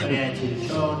gustan, de historia de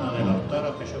Chinchón o de los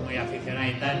toros, que soy muy aficionado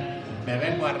y tal, me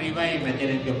vengo arriba y me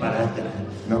tienen que parar.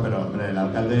 No, pero hombre, el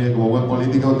alcalde, como buen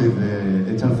político, te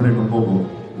dice, echa el freno un poco.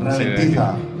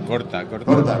 Ralentiza. Corta.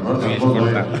 Corta.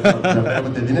 Pero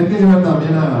te tienes que llevar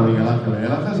también a Miguel Ángel.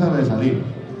 Miguel Ángel sabe salir.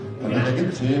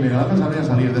 Sí, Miguel Ángel sabría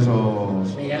salir de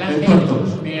esos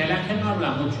entuertos. Miguel Ángel no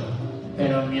habla mucho,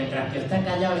 pero mientras que está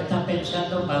callado está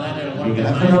pensando para dar el golpe. Miguel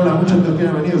Ángel no habla mucho, entonces ¿quién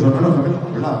ha venido? Su hermano gemelo no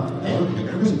habla. Yo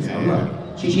creo que sí que habla.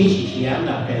 Sí,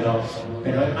 habla,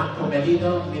 pero es más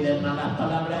comedido, mide más las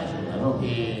palabras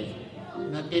y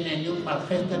no tiene ni un mal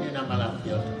gesto ni una mala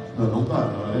acción. No, nunca,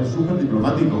 no, es súper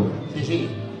diplomático. Sí,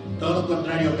 todo lo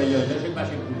contrario que yo soy más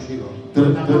impulsivo. ¿Tú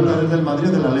eres del Madrid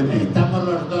o del Atlético? Estamos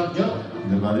los dos, yo.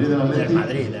 ¿Del Madrid o del Atlético?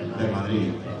 Del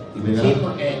Madrid. Sí,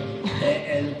 porque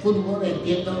el fútbol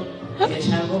entiendo que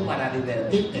es algo para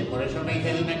divertirte, por eso me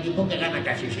hice de un equipo que gana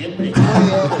casi siempre.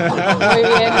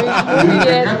 Muy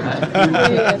bien.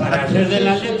 Para ser del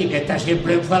Atlético que está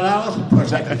siempre enfadado, pues... O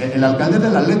sea, el alcalde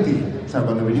del Atlético. O sea,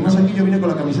 cuando vinimos aquí yo vine con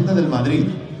la camiseta del Madrid,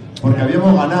 porque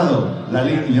habíamos ganado la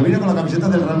liga, y yo vine con la camiseta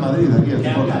del Real Madrid aquí. ¿Qué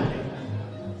alcalde?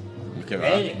 ¿Qué va?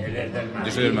 Eres del Madrid.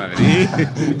 Yo soy del Madrid.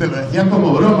 Te lo decían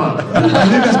como broma. No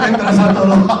digas que entras a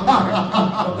todo.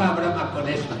 Poca broma con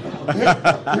eso.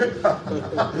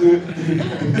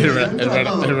 Es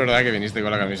verdad que viniste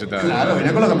con la camiseta. Claro,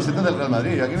 vine con la camiseta del Real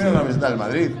Madrid. Aquí viene con la camiseta del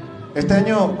Madrid. Este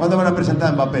año, ¿cuándo van a presentar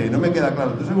a Mbappé? No me queda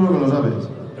claro. Tú seguro que lo sabes.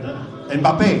 ¿Perdona?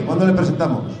 Mbappé, ¿cuándo le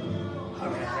presentamos? A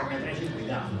ver, me traes sin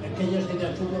cuidado. Es que yo soy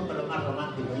del fútbol, pero más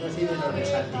romántico. Yo soy de los de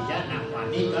Santillana,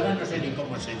 Juanito, ahora no sé ni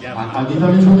cómo se llama. Aquí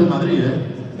también son del Madrid,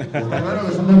 ¿eh? Está claro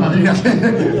que son del Madrid.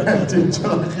 El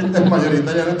Chinchón, gente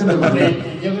mayoritariamente del Madrid.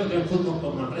 Yo creo que el fútbol,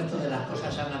 como el resto de las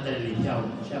cosas, se ha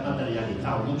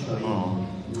materializado mucho.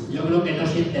 Y yo creo que no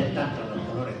sienten tanto los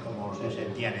colores como se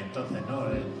sentían entonces, ¿no?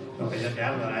 Lo que yo te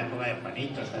hablo, la época de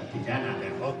Juanito, Santillana,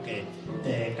 del Bosque,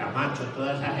 de Camacho,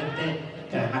 toda esa gente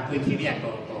que además coincidía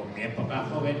con mi época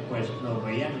joven, pues lo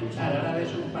veían luchar. Ahora ves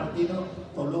un partido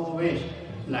o luego ves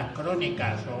las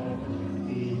crónicas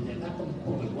y te da como un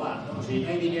poco igual, ¿no? Si no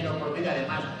hay dinero por medio,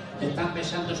 además están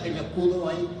besándose el escudo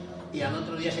ahí y al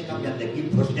otro día se cambian de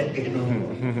equipo, ya que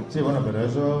no. Sí, bueno, pero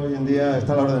eso hoy en día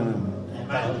está a la orden.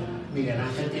 Además, Miguel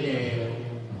Ángel tiene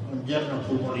un yerno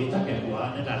futbolista que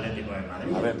jugaba en el Atlético de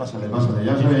Madrid. A ver, pásale.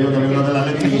 Ya sabía yo que había uno del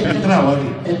Atlético y entraba aquí.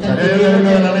 Sabía yo que había uno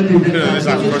del Atlético. Pero de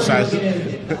esas cosas.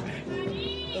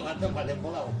 Toma, le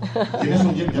mola Tienes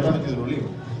un jet, ya te has metido en un lío.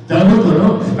 ¿Te has muerto,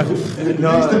 no?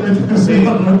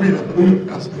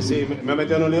 Sí, me he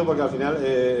metido en un lío porque al final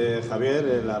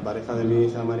Javier, la pareja de mi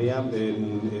hija María,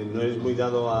 no es muy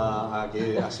dado a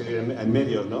seguir en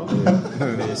medios, ¿no?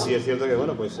 Sí es cierto que,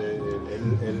 bueno, pues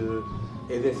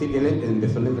es decir, que él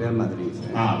empezó en el Real Madrid.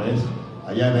 ¿Ves?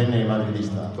 Allá viene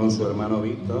madridista. Con su hermano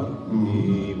Víctor,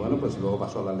 y bueno, pues luego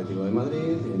pasó al Atlético de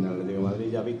Madrid, y en el Atlético de Madrid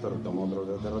ya Víctor tomó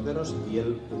otros derroteros y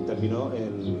él terminó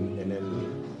en el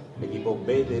equipo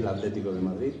B del Atlético de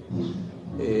Madrid.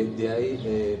 De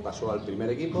ahí pasó al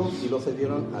primer equipo y lo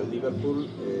cedieron al Liverpool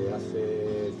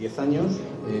hace 10 años,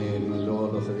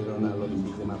 luego lo cedieron al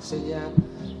Olympique de Marsella,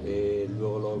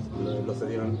 luego lo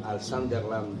cedieron al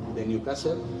Sunderland de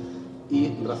Newcastle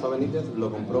y Rafa Benítez lo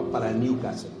compró para el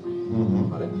Newcastle.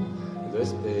 ¿Vale?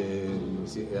 Entonces,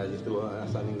 allí estuvo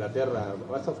hasta en Inglaterra,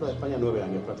 ha estado fuera de España 9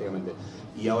 años prácticamente.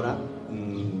 Y ahora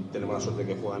tenemos la suerte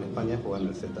de que juega en España, juega en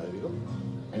el Celta de Vigo.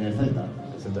 ¿En el Celta?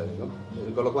 El Celta de Vigo.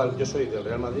 Con lo cual, yo soy del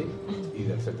Real Madrid y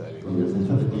del Celta de Vigo. ¿Y el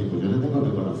Celta de Vigo? Pues yo le tengo que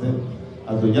conocer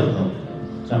a tu yerno.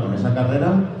 O sea, con esa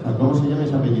carrera, ¿cómo se llama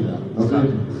esa apellida? ¿No?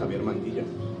 Javier Manquillo.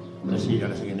 Hombre, sí, ya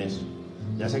sé quién es.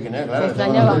 Ya sé quién es, claro. Me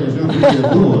extrañaba. Yo soy un friki de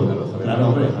fútbol. Claro,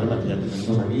 hombre, ya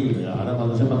tenemos aquí. Ahora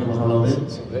cuando sepa que hemos hablado de él,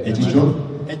 el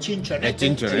Chinchón. Es chinchonete. Es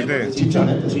chinchonete.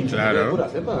 Chinchonete. Claro. De pura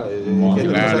cepa. Claro.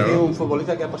 Tenemos aquí un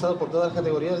futbolista que ha pasado por todas las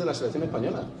categorías de la selección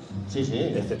española. Sí, sí.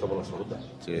 Excepto por la absoluta.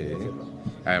 Sí.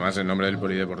 Además, el nombre del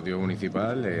Polideportivo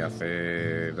Municipal,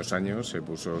 hace 2 años se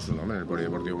puso su nombre en el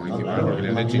Polideportivo Municipal, Claro, porque él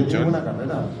es de tiene Chinchón. buena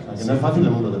carrera. O sea, que no es fácil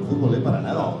el mundo del fútbol, para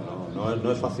nada.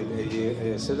 No es fácil.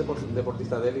 Ser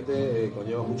deportista de élite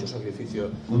conlleva mucho sacrificio.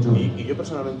 Mucho. Y yo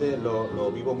personalmente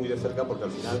lo vivo muy de cerca porque al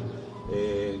final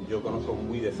yo conozco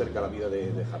muy de cerca la vida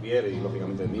de Javier y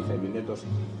lógicamente de mi hija y mis nietos.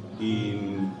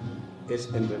 Y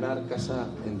es entrenar casa,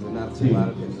 entrenar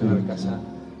jugar, entrenar casa.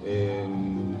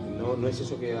 No es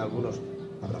eso que algunos,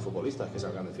 habrá futbolistas que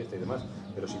salgan de fiesta y demás,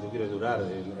 pero si tú quieres durar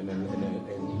en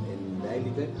la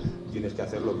élite, tienes que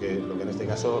hacer lo que en este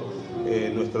caso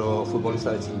nuestro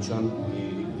futbolista de Chinchón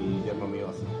y yerno mío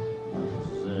hace.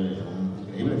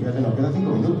 Increíble, fíjate, nos quedan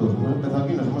 5 minutos. Hemos empezado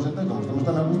aquí, nos hemos sentado y como estamos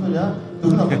tan a gusto ya, esto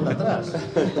es una cuenta atrás.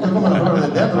 Esto es como las obras de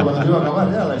teatro cuando se iba a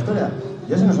acabar ya la historia.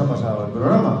 Ya se nos ha pasado el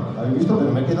programa, habéis visto,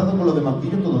 pero me he quedado con lo de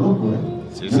Manquillo todo loco,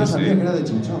 Sí, yo no sí, sabía sí. que era de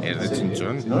Chinchón. Es de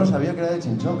Chinchón. No lo sabía que era de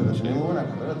Chinchón, pero tiene muy buena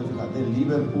carrera. Tú fíjate,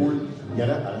 Liverpool, y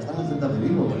ahora está en el Celta de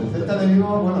Vigo. El Celta de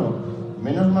Vigo, bueno,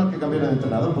 menos mal que cambiaron de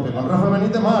entrenador, porque con Rafa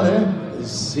Benítez mal,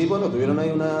 Sí, bueno, tuvieron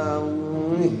ahí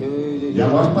Y a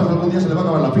Guaspas algún día se le va a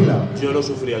acabar la pila. Yo lo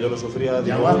sufría.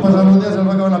 Y a Guaspas algún día se le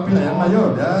va a acabar la pila, ya es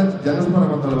mayor, ya no sé para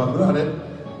cuánto le va a durar,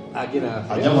 ¿A quién? A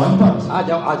Guaspas.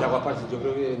 Guaspas. Yo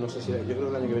creo que, no sé si, yo creo que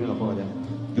el año que viene lo juega ya.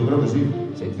 Yo creo que sí.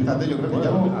 Sí. Fíjate, yo creo que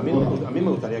Bueno, ya... a mí me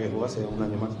gustaría que jugase un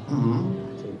año más.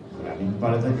 Sí. A mí me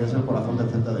parece que es el corazón del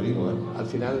Celta de Vigo, Al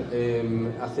final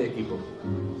hace equipo.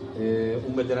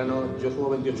 Un veterano, yo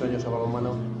juego 28 años a balonmano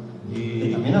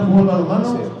y... ¿También ha jugado al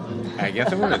balonmano? Sí. Aquí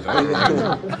hacemos de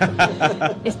todo.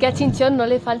 Es que a Chinchón no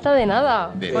le falta de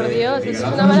nada. Por Dios, es una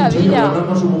Voy a maravilla. hablar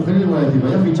con su mujer y le voy a decir,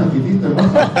 vaya fichaje hiciste, ¿no?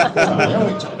 Vaya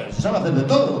fichaje, pero se sabe hacer de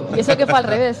todo. Y eso que fue al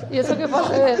revés. Es un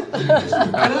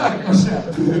crack, o sea,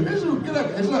 es un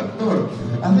crack, es un actor,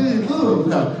 hace de todo, o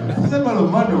sea, hace el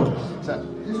balonmano, o sea,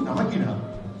 es una máquina.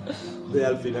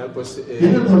 Al final, pues...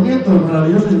 Tiene 2 nietos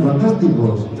maravillosos y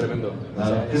fantásticos. Tremendo.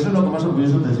 Claro, eso es lo que más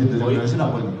orgulloso te sientes, yo Hoy- creo, es el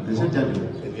abuelo, es el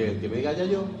yayo. Que me diga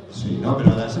Yayo, Sí, no, pero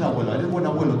es el abuelo, eres buen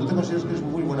abuelo, tú te consideras que eres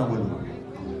un muy buen abuelo.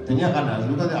 Tenía ganas,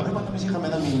 nunca de, a ver cuánto mis hijas me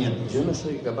dan mis nietos. yo no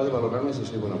soy capaz de valorarme si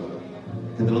soy buen abuelo.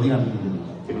 Que te lo digan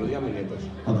Que me lo digan mis nietos.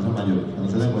 cuando sean mayores,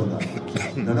 cuando se den cuenta.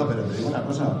 No, pero te digo una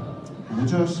cosa,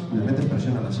 muchos les meten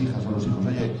presión a las hijas o a los hijos,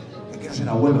 oye, que quiero ser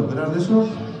abuelo, ¿tú eras de esos?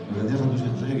 Le decías a tus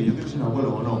hijos, oye, que yo quiero ser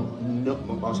abuelo o no. No,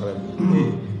 vamos a ver.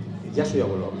 Ya soy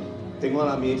abuelo. Tengo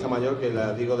a mi hija mayor que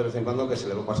la digo de vez en cuando que se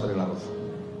le va a pasar el arroz.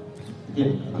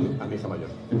 ¿Quién? A mi hija mayor.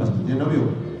 ¿Qué pasa? ¿Tienes novio?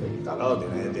 Claro,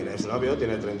 tiene su novio,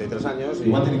 tiene 33 años. Y...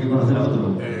 Igual tiene que conocer a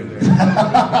otro.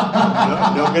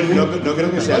 No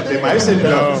creo que sea el tema ese,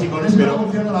 pero, Si con eso no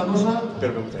funciona la cosa...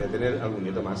 pero me gustaría tener algún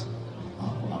nieto más.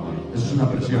 Eso es una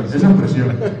presión, esa es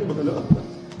presión.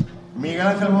 Miguel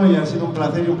Ángel Moya, ha sido un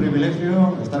placer y un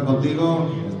privilegio estar contigo,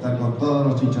 estar con todos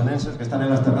los chinchonenses que están en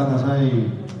las terrazas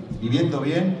ahí viviendo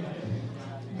bien.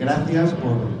 Gracias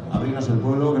por abrirnos el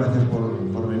pueblo, gracias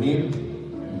por venir,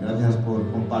 gracias por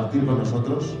compartir con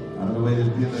nosotros. Ahora me voy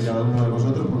despidiendo de cada uno de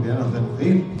vosotros porque ya nos tenemos que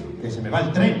ir, que se me va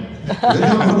el tren. Yo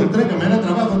tengo mejor el tren que me da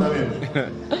trabajo también.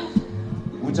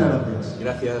 Muchas gracias.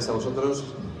 Gracias a vosotros,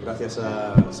 gracias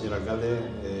al señor alcalde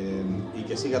y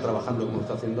que siga trabajando como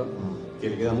está haciendo, que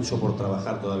le queda mucho por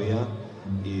trabajar todavía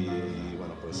y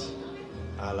bueno, pues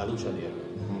a la lucha diaria.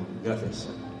 Gracias.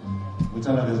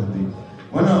 Muchas gracias a ti.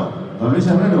 Bueno, don Luis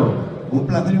Herrero, un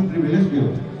placer y un privilegio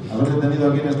haberte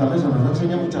tenido aquí en esta mesa. Nos ha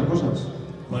enseñado muchas cosas.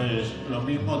 Pues lo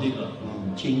mismo digo.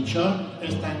 Chinchón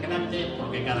es tan grande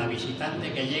porque cada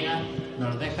visitante que llega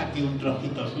nos deja aquí un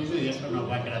trocito suyo y eso nos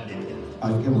va engrandeciendo.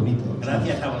 Ay, qué bonito.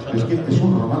 Gracias a vosotros. Es que es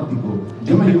un romántico.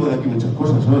 Yo me llevo de aquí muchas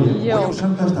cosas, oye. Voy a usar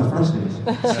todas estas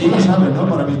frases. Tú lo sabes, ¿no?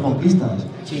 Para mis conquistas.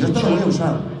 Yo esto lo voy a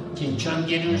usar. Chinchón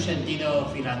tiene un sentido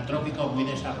filantrópico muy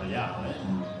desarrollado, ¿eh?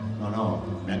 No,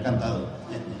 me ha encantado.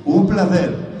 Un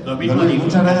placer. Lo mismo Don Luis, digo.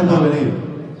 muchas gracias por venir.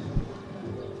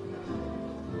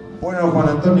 Bueno,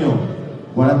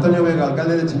 Juan Antonio Vega,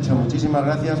 alcalde de Chinchón, muchísimas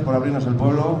gracias por abrirnos el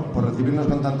pueblo, por recibirnos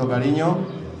con tanto cariño.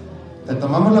 Te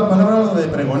tomamos la palabra lo de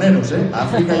pregoneros, ¿eh?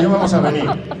 África y yo vamos a venir.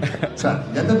 O sea,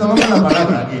 ya te tomamos la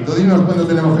palabra aquí. Tú dinos cuándo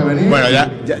tenemos que venir. Bueno,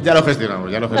 ya lo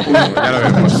gestionamos, ya lo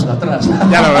vemos. Atrás.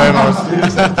 Ya lo vemos.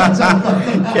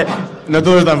 No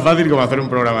todo es tan fácil como hacer un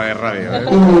programa de radio, ¿eh?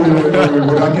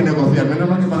 Bueno, hay que negociar. Menos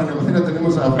mal que para negociar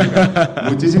tenemos a África.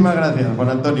 Muchísimas gracias, Juan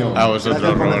Antonio. A vosotros,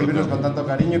 gracias por Roberto. recibirnos con tanto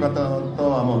cariño y con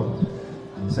todo amor.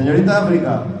 Señorita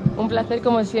África. Un placer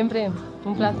como siempre,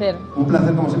 un placer. Un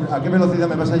placer como siempre. ¿A qué velocidad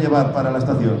me vas a llevar para la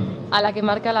estación? A la que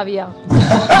marca la vía.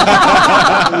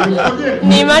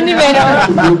 Ni más ni menos.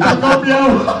 Ha copiado.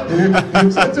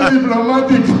 Se ha hecho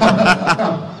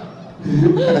diplomática.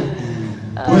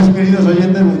 Pues queridos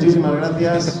oyentes, muchísimas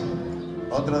gracias.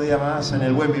 Otro día más en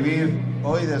el Buen Vivir.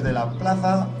 Hoy desde la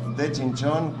plaza de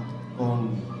Chinchón con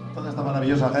toda esta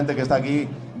maravillosa gente que está aquí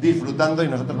disfrutando y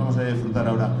nosotros vamos a disfrutar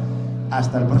ahora.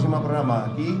 Hasta el próximo programa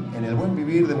aquí en el Buen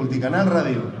Vivir de Multicanal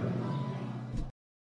Radio.